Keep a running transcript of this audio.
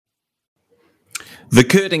The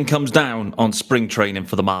curtain comes down on spring training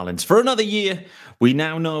for the Marlins. For another year, we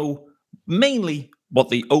now know mainly what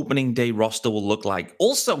the opening day roster will look like.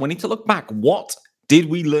 Also, we need to look back. What did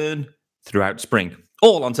we learn throughout spring?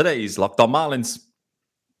 All on today's Locked On Marlins.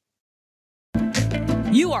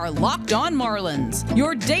 You are Locked On Marlins,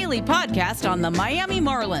 your daily podcast on the Miami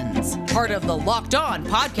Marlins. Part of the Locked On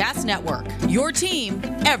Podcast Network, your team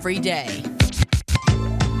every day.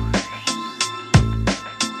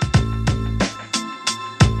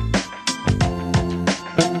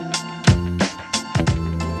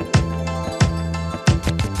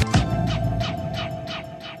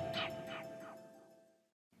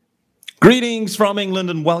 Greetings from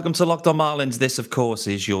England and welcome to Locked On Marlins. This, of course,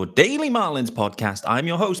 is your daily Marlins podcast. I'm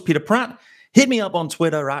your host, Peter Pratt. Hit me up on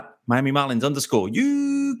Twitter at Miami Marlins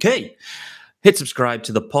 _UK. Hit subscribe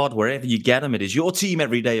to the pod wherever you get them. It is your team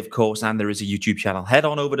every day, of course, and there is a YouTube channel. Head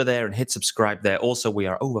on over to there and hit subscribe there. Also, we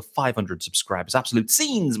are over 500 subscribers. Absolute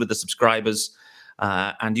scenes with the subscribers.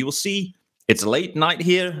 And you will see it's a late night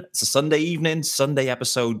here. It's a Sunday evening, Sunday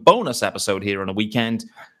episode, bonus episode here on a weekend.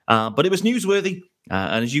 But it was newsworthy.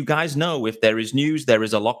 And as you guys know, if there is news, there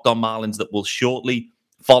is a Locked On Marlins that will shortly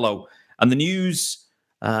follow. And the news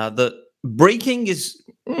that breaking is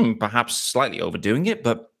perhaps slightly overdoing it,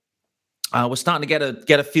 but we're starting to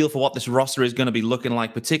get a feel for what this roster is going to be looking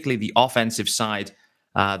like, particularly the offensive side.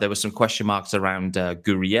 There were some question marks around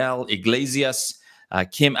Gurriel, Iglesias,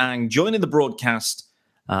 Kim Ang joining the broadcast,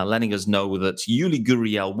 letting us know that Yuli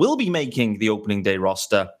Gurriel will be making the opening day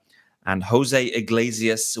roster and Jose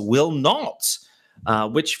Iglesias will not.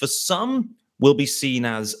 Which for some will be seen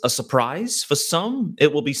as a surprise. For some,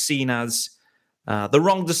 it will be seen as the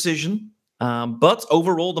wrong decision. But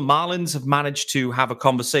overall, the Marlins have managed to have a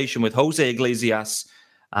conversation with Jose Iglesias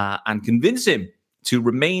and convince him to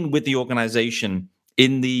remain with the organization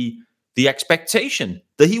in the expectation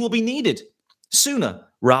that he will be needed sooner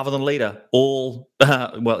rather than later,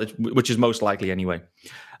 which is most likely anyway.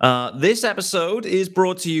 This episode is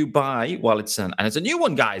brought to you by, it's a new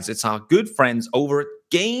one, guys. It's our good friends over at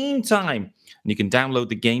Game Time. And you can download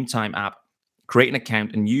the Game Time app, create an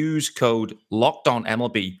account, and use code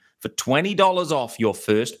LOCKEDONMLB for $20 off your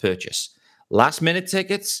first purchase. Last-minute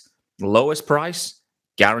tickets, lowest price,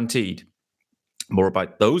 guaranteed. More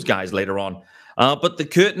about those guys later on. But the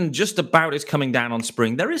curtain just about is coming down on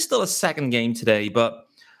spring. There is still a second game today, but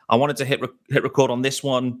I wanted to hit record on this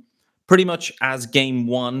one pretty much as game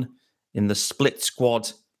one in the split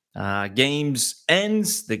squad. Games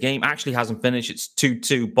ends. The game actually hasn't finished. It's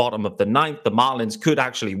 2-2, bottom of the ninth. The Marlins could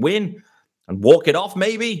actually win and walk it off,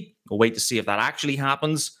 maybe. We'll wait to see if that actually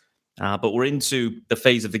happens. But we're into the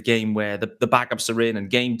phase of the game where the backups are in, and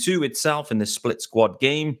game two itself in this split squad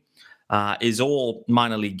game is all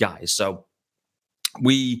minor league guys. So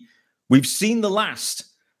we've seen the last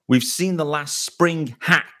spring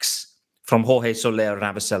hacks from Jorge Soler and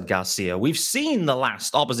Avisail Garcia. We've seen the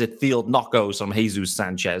last opposite field knockouts from Jesus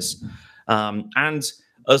Sanchez. And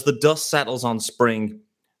as the dust settles on spring,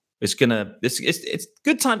 it's a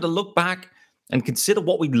good time to look back and consider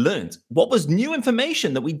what we learned. What was new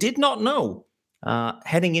information that we did not know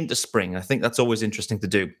heading into spring? I think that's always interesting to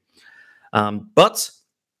do. But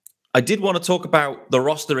I did want to talk about the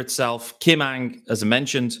roster itself. Kim Ang, as I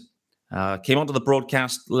mentioned, came onto the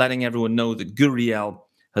broadcast letting everyone know that Gurriel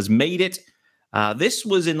has made it. This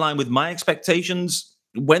was in line with my expectations.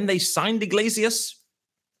 When they signed Iglesias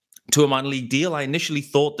to a minor league deal, I initially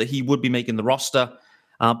thought that he would be making the roster.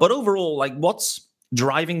 But overall, what's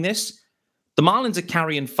driving this? The Marlins are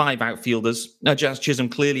carrying 5 outfielders. Now, Jazz Chisholm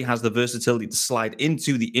clearly has the versatility to slide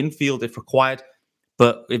into the infield if required.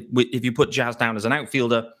 But if you put Jazz down as an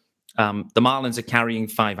outfielder, the Marlins are carrying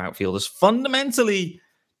 5 outfielders. Fundamentally,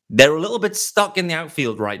 they're a little bit stuck in the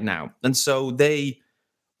outfield right now. And so they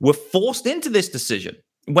were forced into this decision.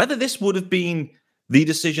 Whether this would have been the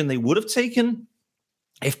decision they would have taken,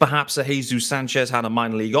 if perhaps a Jesus Sanchez had a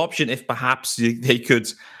minor league option, if perhaps they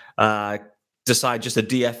could decide just a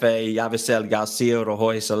DFA Avisail Garcia or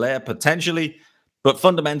Jorge Soler, potentially. But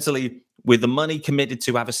fundamentally, with the money committed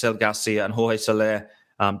to Avisail Garcia and Jorge Soler,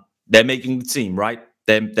 they're making the team, right?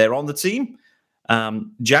 They're on the team.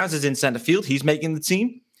 Jazz is in center field. He's making the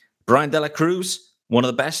team. Brian De La Cruz, one of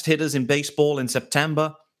the best hitters in baseball in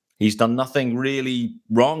September. He's done nothing really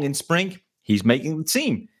wrong in spring. He's making the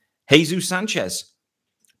team. Jesus Sanchez,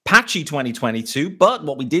 patchy 2022, but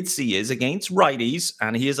what we did see is against righties,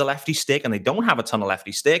 and he is a lefty stick, and they don't have a ton of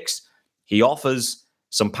lefty sticks. He offers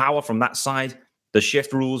some power from that side. The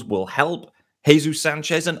shift rules will help Jesus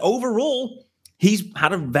Sanchez, and overall, he's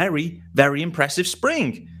had a very, very impressive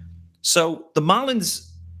spring. So the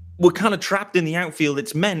Marlins were kind of trapped in the outfield.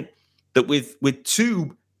 It's meant that with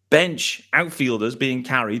two bench outfielders being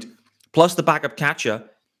carried, plus the backup catcher,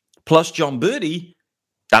 plus John Birdie,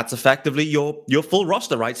 that's effectively your full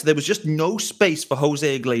roster, right? So there was just no space for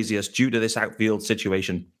Jose Iglesias due to this outfield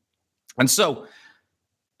situation. And so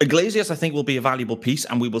Iglesias, I think, will be a valuable piece,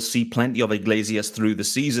 and we will see plenty of Iglesias through the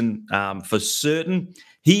season for certain.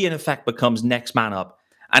 He, in effect, becomes next man up.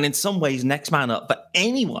 And in some ways, next man up for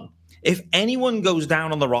anyone. If anyone goes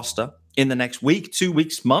down on the roster in the next week, 2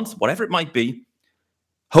 weeks, month, whatever it might be,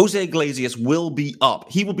 Jose Iglesias will be up.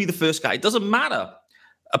 He will be the first guy. It doesn't matter,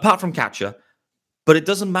 apart from catcher, but it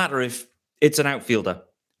doesn't matter if it's an outfielder.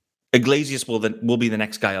 Iglesias will be the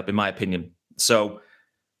next guy up, in my opinion. So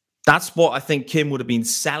that's what I think Kim would have been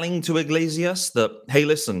selling to Iglesias, that, hey,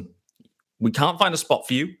 listen, we can't find a spot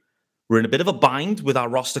for you. We're in a bit of a bind with our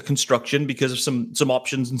roster construction because of some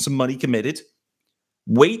options and some money committed.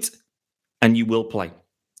 Wait, and you will play.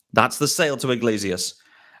 That's the sale to Iglesias.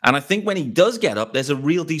 And I think when he does get up, there's a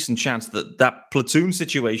real decent chance that that platoon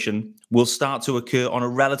situation will start to occur on a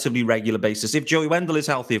relatively regular basis. If Joey Wendell is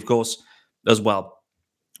healthy, of course, as well,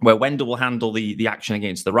 where Wendell will handle the action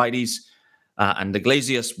against the righties, and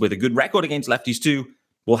Iglesias, with a good record against lefties too,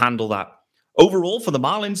 will handle that. Overall, for the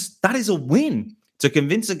Marlins, that is a win to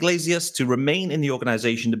convince Iglesias to remain in the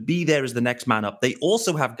organization, to be there as the next man up. They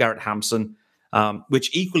also have Garrett Hampson,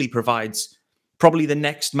 which equally provides probably the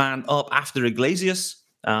next man up after Iglesias.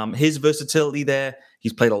 His versatility there.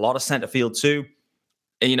 He's played a lot of center field too.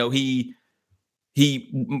 And, you know, he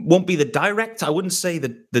won't be the direct, I wouldn't say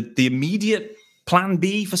the immediate plan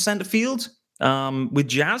B for center field with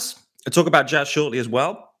Jazz. I'll talk about Jazz shortly as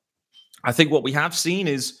well. I think what we have seen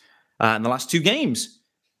is in the last 2 games,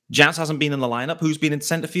 Jazz hasn't been in the lineup. Who's been in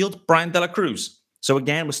center field? Brian De La Cruz. So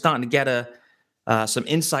again, we're starting to get some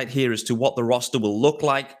insight here as to what the roster will look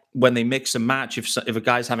like when they mix and match. If a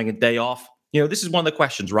guy's having a day off, you know, this is one of the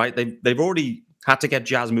questions, right? They've already had to get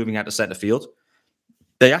Jazz moving out to center field.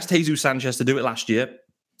 They asked Jesus Sanchez to do it last year.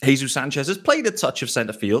 Jesus Sanchez has played a touch of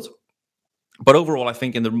center field, but overall, I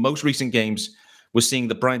think in the most recent games, we're seeing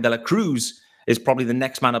that Brian De La Cruz is probably the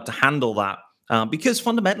next man up to handle that. Because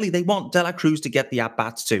fundamentally, they want De La Cruz to get the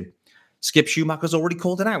at-bats too. Skip Schumacher's already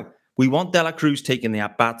called it out. We want De La Cruz taking the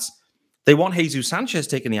at-bats. They want Jesus Sanchez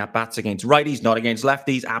taking the at-bats against righties, not against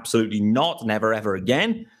lefties. Absolutely not. Never, ever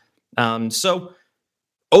again. So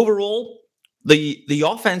overall, the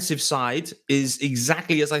offensive side is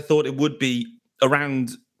exactly as I thought it would be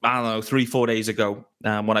around, I don't know, 3-4 days ago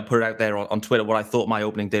when I put it out there on Twitter, what I thought my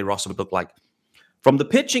opening day roster would look like. From the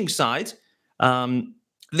pitching side,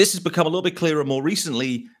 this has become a little bit clearer more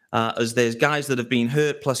recently as there's guys that have been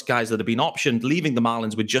hurt plus guys that have been optioned, leaving the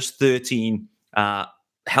Marlins with just 13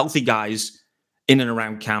 healthy guys in and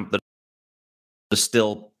around camp that are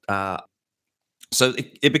still. So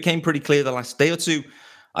it became pretty clear the last day or two.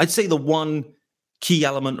 I'd say the one key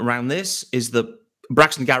element around this is that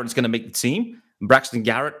Braxton Garrett's going to make the team. Braxton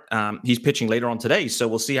Garrett, he's pitching later on today, so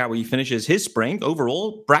we'll see how he finishes his spring.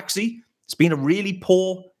 Overall, Braxy, it's been a really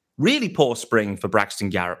poor spring for Braxton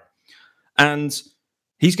Garrett. And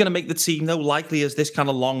he's going to make the team, though, likely as this kind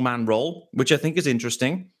of long man role, which I think is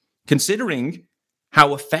interesting, considering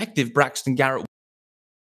how effective Braxton Garrett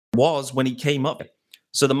was when he came up.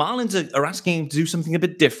 So the Marlins are asking him to do something a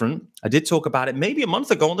bit different. I did talk about it maybe a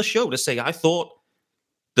month ago on the show to say I thought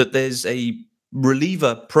that there's a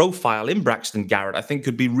reliever profile in Braxton Garrett I think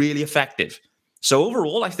could be really effective. So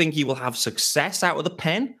overall, I think he will have success out of the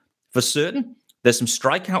pen for certain. There's some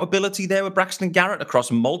strikeout ability there with Braxton Garrett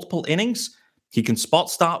across multiple innings. He can spot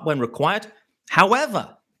start when required.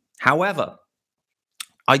 However,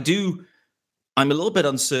 I'm a little bit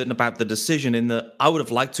uncertain about the decision in that I would have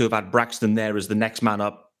liked to have had Braxton there as the next man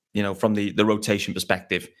up, you know, from the rotation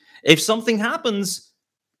perspective. If something happens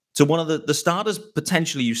to one of the starters,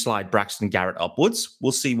 potentially you slide Braxton Garrett upwards.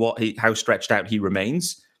 We'll see how stretched out he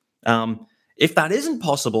remains. If that isn't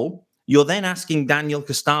possible, you're then asking Daniel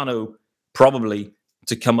Castano probably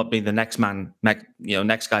to come up being the next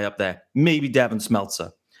guy up there. Maybe Devin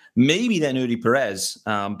Smeltzer, maybe then Uri Perez.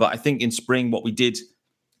 But I think in spring, what we did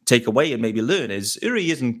take away and maybe learn is Uri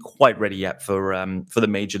isn't quite ready yet for the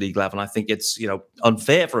major league level. And I think it's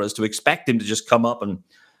unfair for us to expect him to just come up and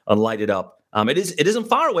light it up. It isn't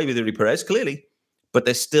far away with Uri Perez clearly, but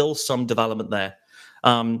there's still some development there.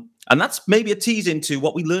 And that's maybe a tease into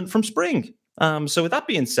what we learned from spring. So with that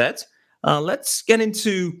being said, let's get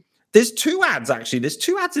into. There's 2 ads actually. There's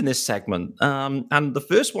 2 ads in this segment, and the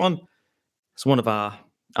first one is one of our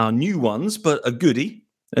new ones, but a goodie.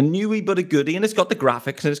 A newie, but a goodie, and it's got the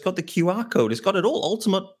graphics, and it's got the QR code. It's got it all.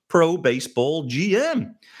 Ultimate Pro Baseball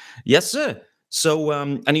GM. Yes, sir. So,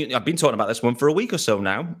 I've been talking about this one for a week or so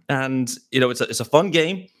now, and, it's a fun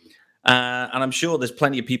game. And I'm sure there's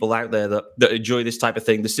plenty of people out there that enjoy this type of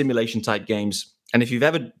thing, the simulation type games. And if you've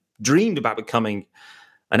ever dreamed about becoming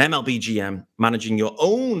an MLB GM, managing your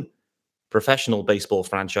own professional baseball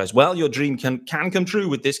franchise, well, your dream can come true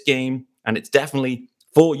with this game, and it's definitely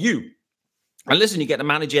for you. And listen, you get to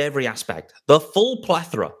manage every aspect, the full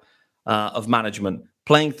plethora of management,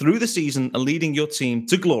 playing through the season and leading your team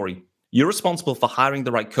to glory. You're responsible for hiring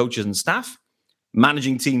the right coaches and staff,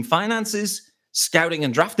 managing team finances, scouting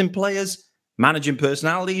and drafting players, managing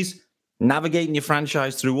personalities, navigating your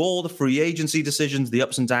franchise through all the free agency decisions, the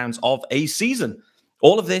ups and downs of a season.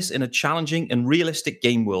 All of this in a challenging and realistic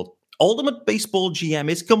game world. Ultimate Baseball GM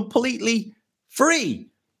is completely free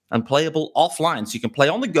and playable offline, so you can play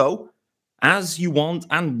on the go as you want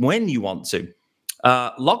and when you want to.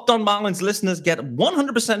 Locked On Marlins listeners get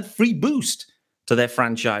 100% free boost to their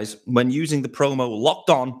franchise when using the promo Locked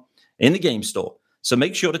On in the game store. So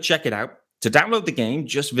make sure to check it out. To download the game,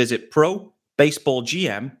 just visit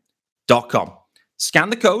probaseballgm.com. Scan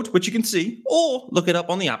the code, which you can see, or look it up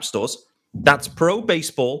on the app stores. That's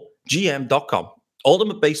probaseballgm.com.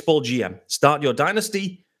 Ultimate Baseball GM. Start your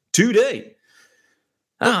dynasty today.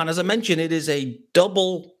 And as I mentioned, it is a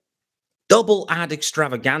double ad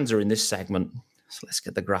extravaganza in this segment. So let's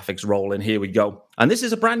get the graphics rolling. Here we go. And this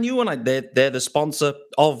is a brand new one. They're the sponsor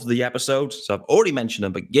of the episode. So I've already mentioned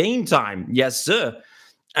them, but Game Time. Yes, sir.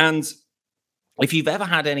 And if you've ever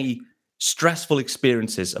had any stressful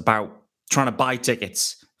experiences about trying to buy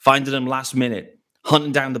tickets, finding them last minute,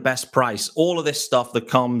 hunting down the best price, all of this stuff that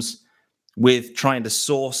comes with trying to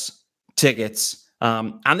source tickets.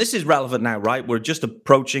 And this is relevant now, right? We're just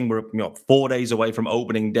approaching, we're 4 days away from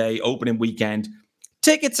opening day, opening weekend.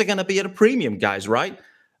 Tickets are going to be at a premium, guys, right?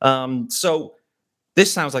 So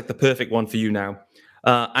this sounds like the perfect one for you now.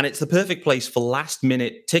 And it's the perfect place for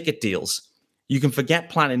last-minute ticket deals. You can forget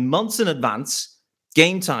planning months in advance.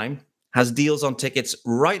 Game Time has deals on tickets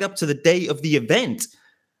right up to the day of the event.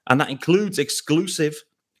 And that includes exclusive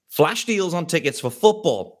flash deals on tickets for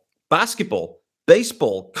football, basketball,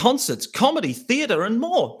 baseball, concerts, comedy, theater, and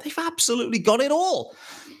more. They've absolutely got it all.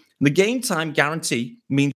 The Game Time guarantee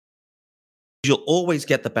means you'll always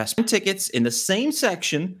get the best tickets in the same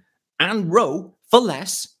section and row for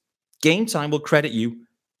less. Game Time will credit you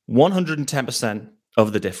 110%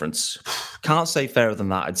 of the difference. Can't say fairer than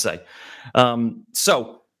that, I'd say.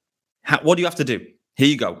 So what do you have to do? Here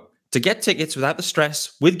you go. To get tickets without the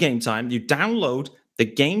stress with Game Time, you download the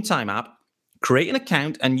Game Time app, create an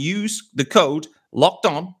account, and use the code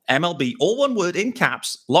LOCKEDON-MLB, all one word in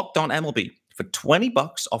caps, LOCKEDON-MLB, for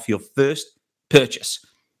 $20 off your first purchase.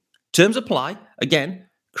 Terms apply. Again,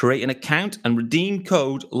 create an account and redeem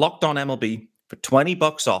code LOCKEDON-MLB for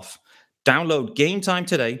 $20 off. Download Game Time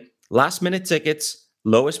today. Last minute tickets,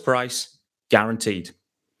 lowest price, guaranteed.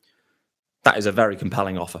 That is a very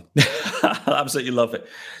compelling offer. I absolutely love it.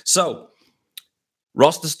 So,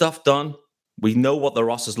 roster stuff done. We know what the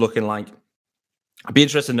roster's looking like. I'd be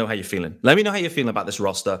interested to know how you're feeling. Let me know how you're feeling about this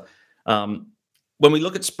roster. When we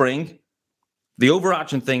look at spring, the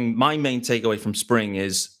overarching thing, my main takeaway from spring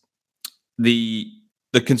is the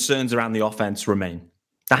concerns around the offense remain.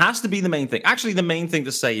 That has to be the main thing. Actually, the main thing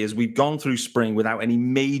to say is we've gone through spring without any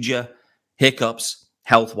major hiccups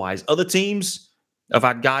health-wise. Other teams have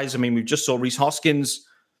had guys, we just saw Rhys Hoskins,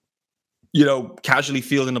 casually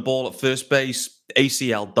fielding the ball at first base,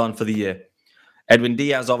 ACL, done for the year. Edwin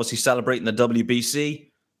Diaz obviously celebrating the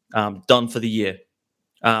WBC, done for the year.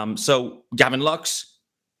 So Gavin Lux,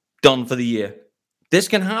 done for the year. This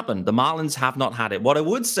can happen. The Marlins have not had it. What I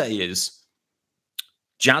would say is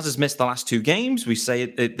Jazz has missed the last 2 games. We say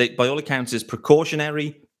it by all accounts is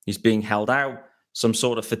precautionary. He's being held out, some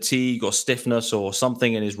sort of fatigue or stiffness or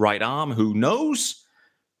something in his right arm. Who knows?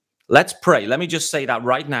 Let's pray. Let me just say that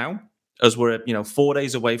right now, as we're 4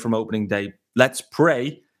 days away from opening day. Let's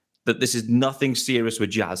pray that this is nothing serious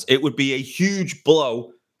with Jazz. It would be a huge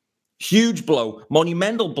blow,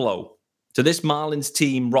 monumental blow to this Marlins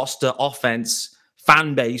team, roster, offense,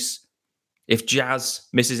 fan base, if Jazz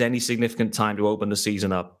misses any significant time to open the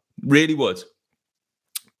season up. Really would.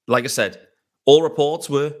 Like I said, all reports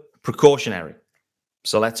were precautionary.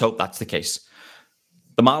 So let's hope that's the case.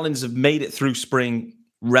 The Marlins have made it through spring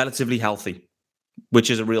relatively healthy,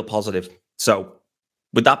 which is a real positive. So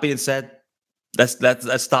with that being said,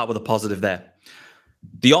 let's start with a positive there.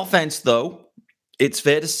 The offense, though, it's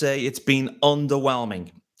fair to say it's been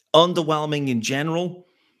underwhelming. Underwhelming in general.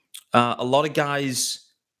 A lot of guys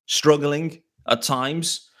struggling at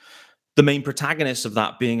times. The main protagonist of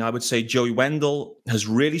that being, I would say, Joey Wendell has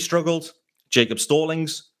really struggled. Jacob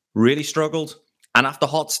Stallings really struggled. And after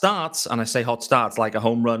hot starts, and I say hot starts like a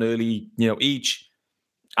home run early, each,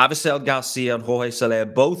 Avisel Garcia and Jorge Soler,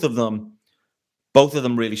 both of them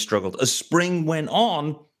really struggled. As spring went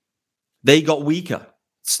on, they got weaker.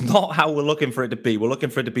 It's not how we're looking for it to be. We're looking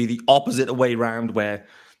for it to be the opposite way around, where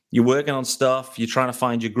you're working on stuff, you're trying to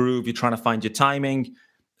find your groove, you're trying to find your timing.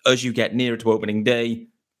 As you get nearer to opening day,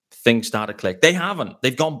 things start to click. They haven't.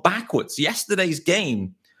 They've gone backwards. Yesterday's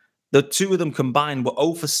game, the two of them combined were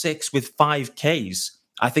 0 for 6 with 5 Ks.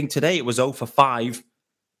 I think today it was 0 for 5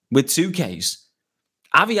 with 2 Ks.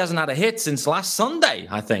 Avi hasn't had a hit since last Sunday,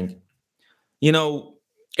 I think. You know,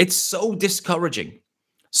 it's so discouraging.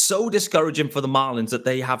 So discouraging for the Marlins that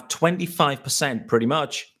they have 25% pretty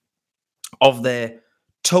much of their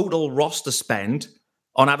total roster spend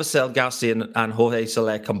on Avisel Garcia and Jorge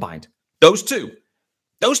Soler combined. Those two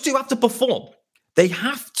have to perform. They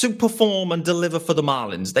have to perform and deliver for the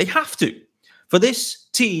Marlins. They have to. For this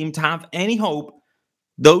team to have any hope,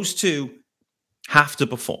 those two have to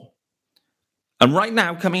perform. And right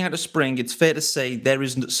now, coming out of spring, it's fair to say there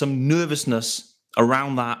is some nervousness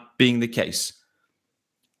around that being the case.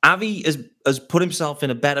 Avi has put himself in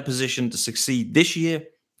a better position to succeed this year,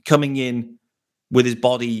 coming in with his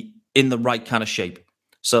body in the right kind of shape.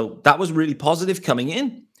 So that was really positive coming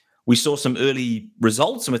in. We saw some early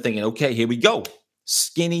results and we're thinking, okay, here we go.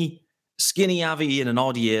 Skinny Avi in an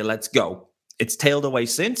odd year, let's go. It's tailed away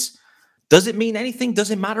since. Does it mean anything? Does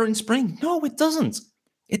it matter in spring? No, it doesn't.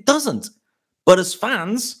 It doesn't. But as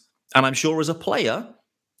fans, and I'm sure as a player,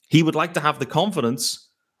 he would like to have the confidence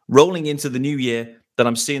rolling into the new year that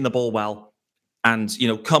I'm seeing the ball well. And,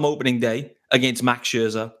 come opening day against Max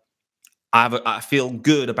Scherzer, I feel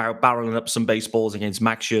good about barreling up some baseballs against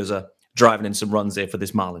Max Scherzer, driving in some runs there for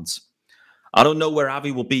this Marlins. I don't know where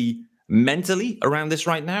Avi will be mentally around this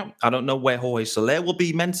right now. I don't know where Jorge Soler will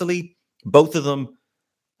be mentally. Both of them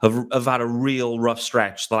have had a real rough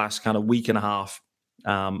stretch the last kind of week and a half,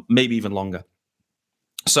 maybe even longer.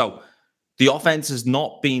 So the offense has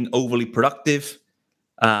not been overly productive,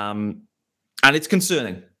 and it's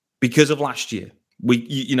concerning because of last year.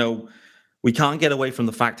 We can't get away from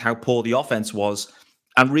the fact how poor the offense was,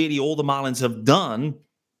 and really all the Marlins have done,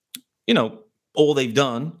 all they've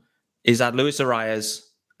done is add Luis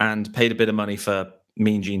Arias and paid a bit of money for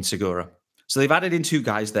Mean Gene Segura. So they've added in 2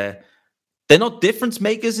 guys there. They're not difference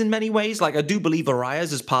makers in many ways. Like, I do believe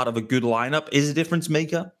Arias, as part of a good lineup, is a difference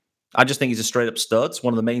maker. I just think he's a straight-up stud. It's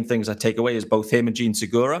one of the main things I take away is both him and Gene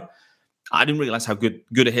Segura. I didn't realize how good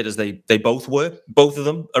a hitters they both were. Both of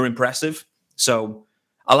them are impressive. So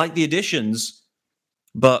I like the additions,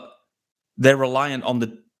 but they're reliant on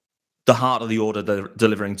the heart of the order they're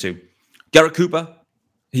delivering to. Garrett Cooper,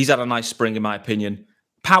 he's had a nice spring, in my opinion.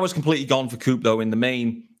 Power's completely gone for Coop, though, in the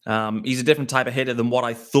main. He's a different type of hitter than what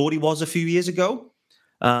I thought he was a few years ago.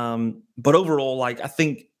 But overall, I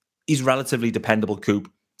think he's relatively dependable, Coop.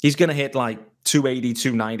 He's going to hit 280,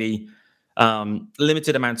 290,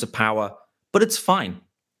 limited amounts of power, but it's fine.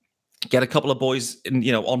 Get a couple of boys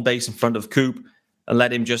on base in front of Coop and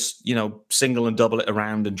let him just, single and double it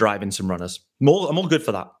around and drive in some runners. I'm all good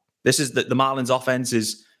for that. This is the Marlins offense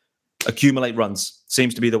is accumulate runs.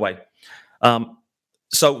 Seems to be the way.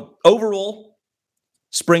 So overall,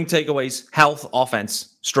 spring takeaways, health,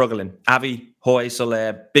 offense, struggling. Avi, Jorge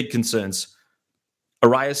Soler, big concerns.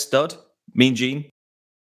 Arias stud, Mean Gene,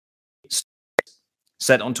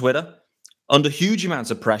 said on Twitter, under huge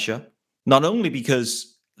amounts of pressure, not only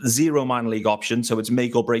because 0 minor league option, so it's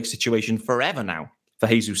make or break situation forever now for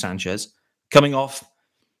Jesus Sanchez, coming off,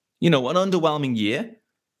 an underwhelming year,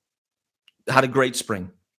 had a great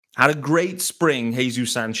spring. Had a great spring,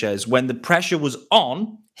 Jesus Sanchez, when the pressure was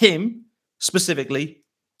on him specifically,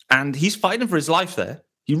 and he's fighting for his life there.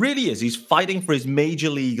 He really is. He's fighting for his major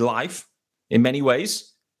league life in many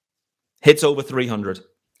ways. Hits over 300.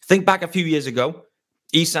 Think back a few years ago,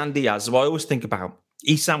 Isan Diaz, who I always think about.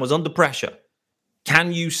 Isan was under pressure.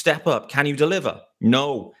 Can you step up? Can you deliver?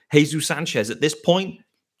 No. Jesus Sanchez, at this point,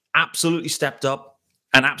 absolutely stepped up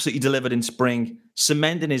and absolutely delivered in spring,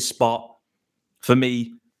 cementing his spot. For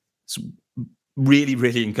me, it's really,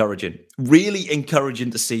 really encouraging. Really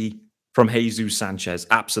encouraging to see from Jesus Sanchez.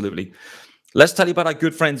 Absolutely. Let's tell you about our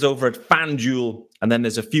good friends over at FanDuel, and then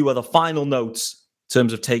there's a few other final notes in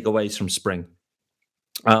terms of takeaways from spring.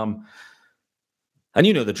 And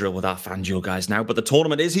you know the drill with our FanDuel guys now, but the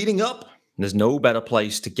tournament is heating up. There's no better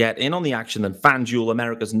place to get in on the action than FanDuel,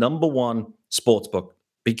 America's #1 sportsbook.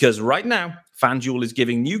 Because right now, FanDuel is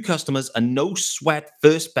giving new customers a no-sweat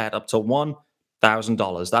first bet up to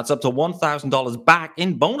 $1,000. That's up to $1,000 back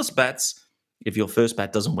in bonus bets if your first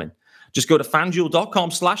bet doesn't win. Just go to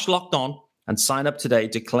FanDuel.com/lockedon and sign up today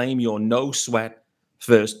to claim your no-sweat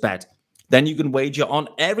first bet. Then you can wager on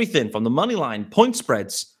everything from the money line, point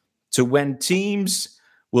spreads, to when teams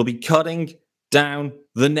will be cutting down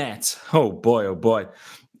the net. Oh boy, oh boy.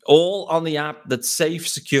 All on the app that's safe,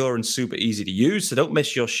 secure, and super easy to use. So don't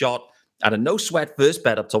miss your shot at a no-sweat first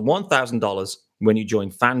bet up to $1,000 when you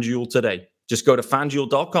join FanDuel today. Just go to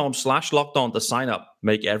FanDuel.com/lockedon to sign up.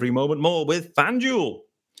 Make every moment more with FanDuel.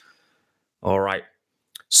 All right.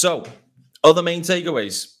 So, other main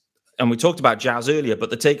takeaways. And we talked about Jazz earlier, but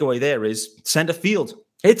the takeaway there is center field.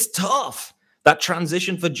 It's tough. That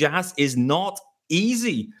transition for Jazz is not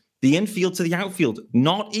easy. The infield to the outfield,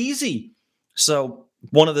 not easy. So,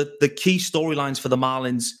 one of the key storylines for the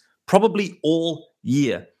Marlins probably all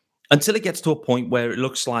year until it gets to a point where it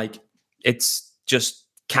looks like it's just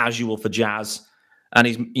casual for Jazz and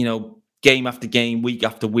he's, game after game, week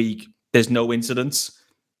after week, there's no incidents.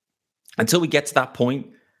 Until we get to that point,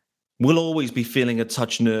 we'll always be feeling a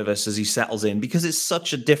touch nervous as he settles in because it's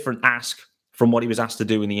such a different ask from what he was asked to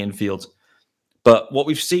do in the infield. But what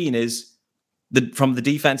we've seen is from the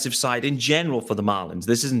defensive side in general for the Marlins,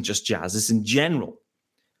 this isn't just Jazz, this is in general.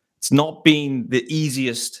 It's not been the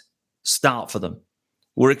easiest start for them.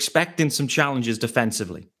 We're expecting some challenges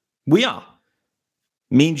defensively. We are.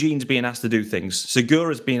 Mean Gene's being asked to do things.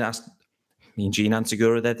 Segura's being asked. Mean Gene and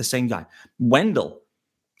Segura, they're the same guy. Wendell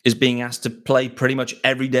is being asked to play pretty much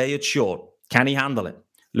every day at short. Can he handle it?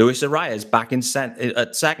 Luis Arias back at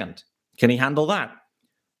second. Can he handle that?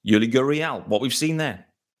 Yuli Gurriel, what we've seen there.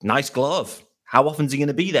 Nice glove. How often is he going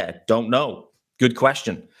to be there? Don't know. Good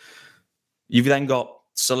question. You've then got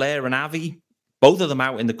Soler and Avi, both of them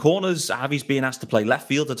out in the corners. Avi's being asked to play left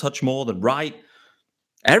field a touch more than right.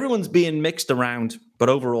 Everyone's being mixed around, but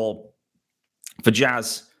overall, for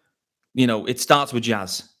Jazz, it starts with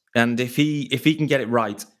Jazz. And if he can get it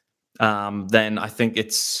right, then I think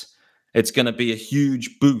it's going to be a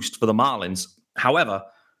huge boost for the Marlins. However,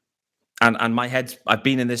 and my head, I've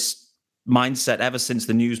been in this mindset ever since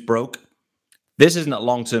the news broke. This isn't a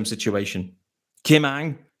long-term situation. Kim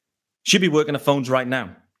Ang should be working the phones right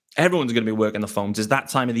now. Everyone's going to be working the phones. It's that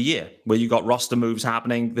time of the year where you got roster moves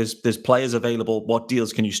happening. There's players available. What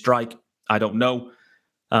deals can you strike? I don't know.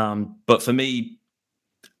 But for me,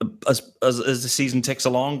 as the season ticks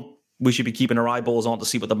along, we should be keeping our eyeballs on to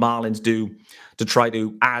see what the Marlins do to try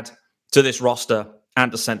to add to this roster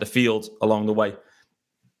and to center field along the way.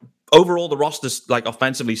 Overall, the roster,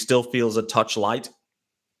 offensively, still feels a touch light.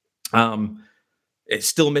 It's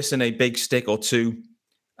still missing a big stick or two.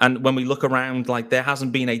 And when we look around, there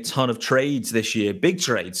hasn't been a ton of trades this year, big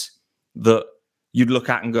trades, that you'd look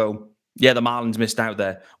at and go, yeah, the Marlins missed out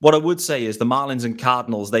there. What I would say is the Marlins and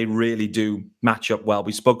Cardinals, they really do match up well.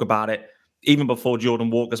 We spoke about it even before Jordan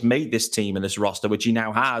Walker's made this team and this roster, which he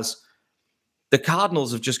now has. The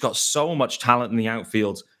Cardinals have just got so much talent in the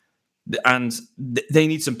outfield, and they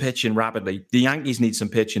need some pitching rapidly. The Yankees need some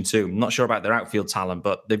pitching too. I'm not sure about their outfield talent,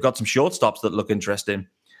 but they've got some shortstops that look interesting.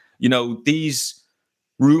 These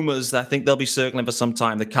rumors, I think they'll be circling for some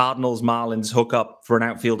time. The Cardinals, Marlins hook up for an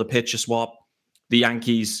outfielder pitcher swap. The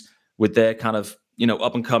Yankees with their kind of,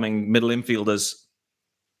 up-and-coming middle infielders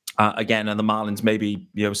again, and the Marlins maybe,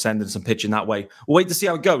 sending some pitching that way. We'll wait to see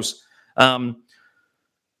how it goes.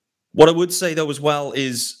 What I would say, though, as well,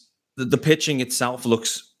 is that the pitching itself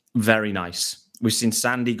looks very nice. We've seen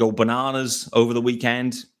Sandy go bananas over the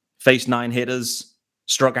weekend, faced 9 hitters,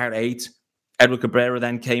 struck out 8. Edward Cabrera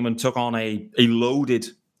then came and took on a loaded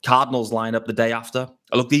Cardinals lineup the day after.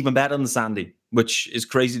 It looked even better than Sandy, which is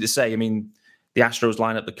crazy to say. I mean, the Astros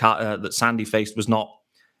lineup that Sandy faced was not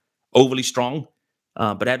overly strong,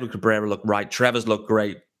 but Edward Cabrera looked right. Trevor's looked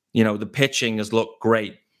great. The pitching has looked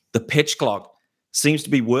great. The pitch clock seems to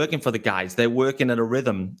be working for the guys. They're working at a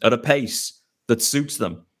rhythm, at a pace that suits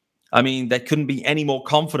them. I mean, there couldn't be any more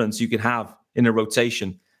confidence you could have in a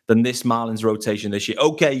rotation than this Marlins rotation this year.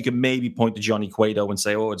 Okay, you can maybe point to Johnny Cueto and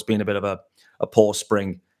say, it's been a bit of a poor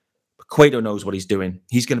spring. But Cueto knows what he's doing.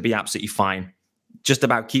 He's going to be absolutely fine. Just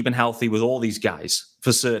about keeping healthy with all these guys,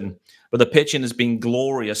 for certain. But the pitching has been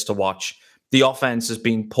glorious to watch. The offense has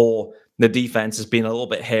been poor. The defense has been a little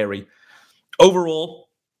bit hairy. Overall,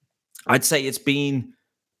 I'd say it's been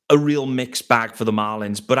a real mixed bag for the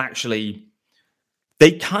Marlins, but actually,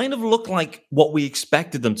 they kind of look like what we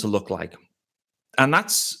expected them to look like. And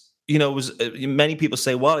that's, many people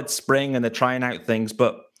say, well, it's spring and they're trying out things,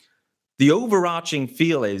 but the overarching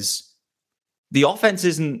feel is the offense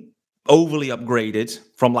isn't overly upgraded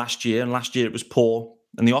from last year, and last year it was poor,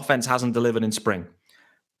 and the offense hasn't delivered in spring.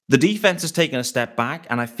 The defense has taken a step back,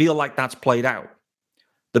 and I feel like that's played out.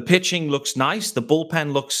 The pitching looks nice. The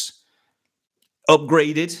bullpen looks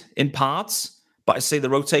upgraded in parts, but I say the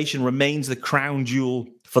rotation remains the crown jewel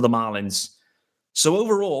for the Marlins. So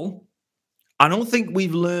overall, I don't think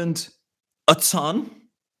we've learned a ton.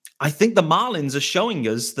 I think the Marlins are showing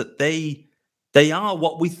us that they are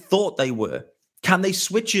what we thought they were. Can they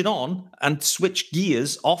switch it on and switch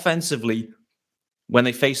gears offensively when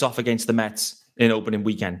they face off against the Mets in opening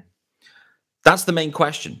weekend? That's the main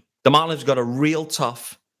question. The Marlins got a real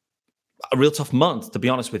tough month, to be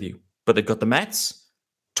honest with you. But they've got the Mets.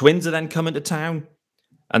 Twins are then coming to town.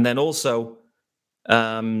 And then also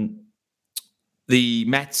the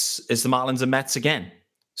Mets is the Marlins and Mets again.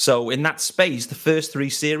 So in that space, the first 3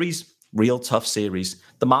 series, real tough series.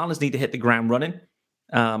 The Marlins need to hit the ground running,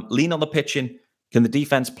 lean on the pitching. Can the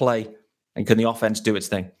defense play? And can the offense do its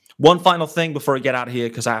thing? One final thing before I get out of here,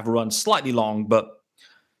 because I have run slightly long, but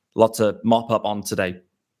lots to mop up on today.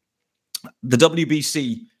 The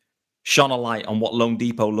WBC shone a light on what Lone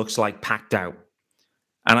Depot looks like packed out.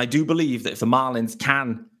 And I do believe that if the Marlins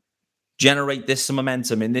can generate this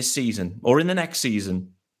momentum in this season or in the next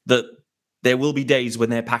season, that there will be days when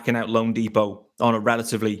they're packing out Lone Depot on a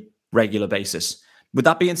relatively regular basis. With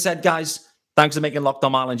that being said, guys, thanks for making Locked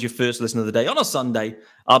On Marlins your first listen of the day on a Sunday.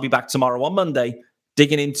 I'll be back tomorrow on Monday,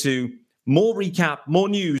 digging into more recap, more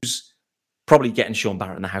news, probably getting Sean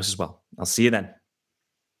Barrett in the house as well. I'll see you then.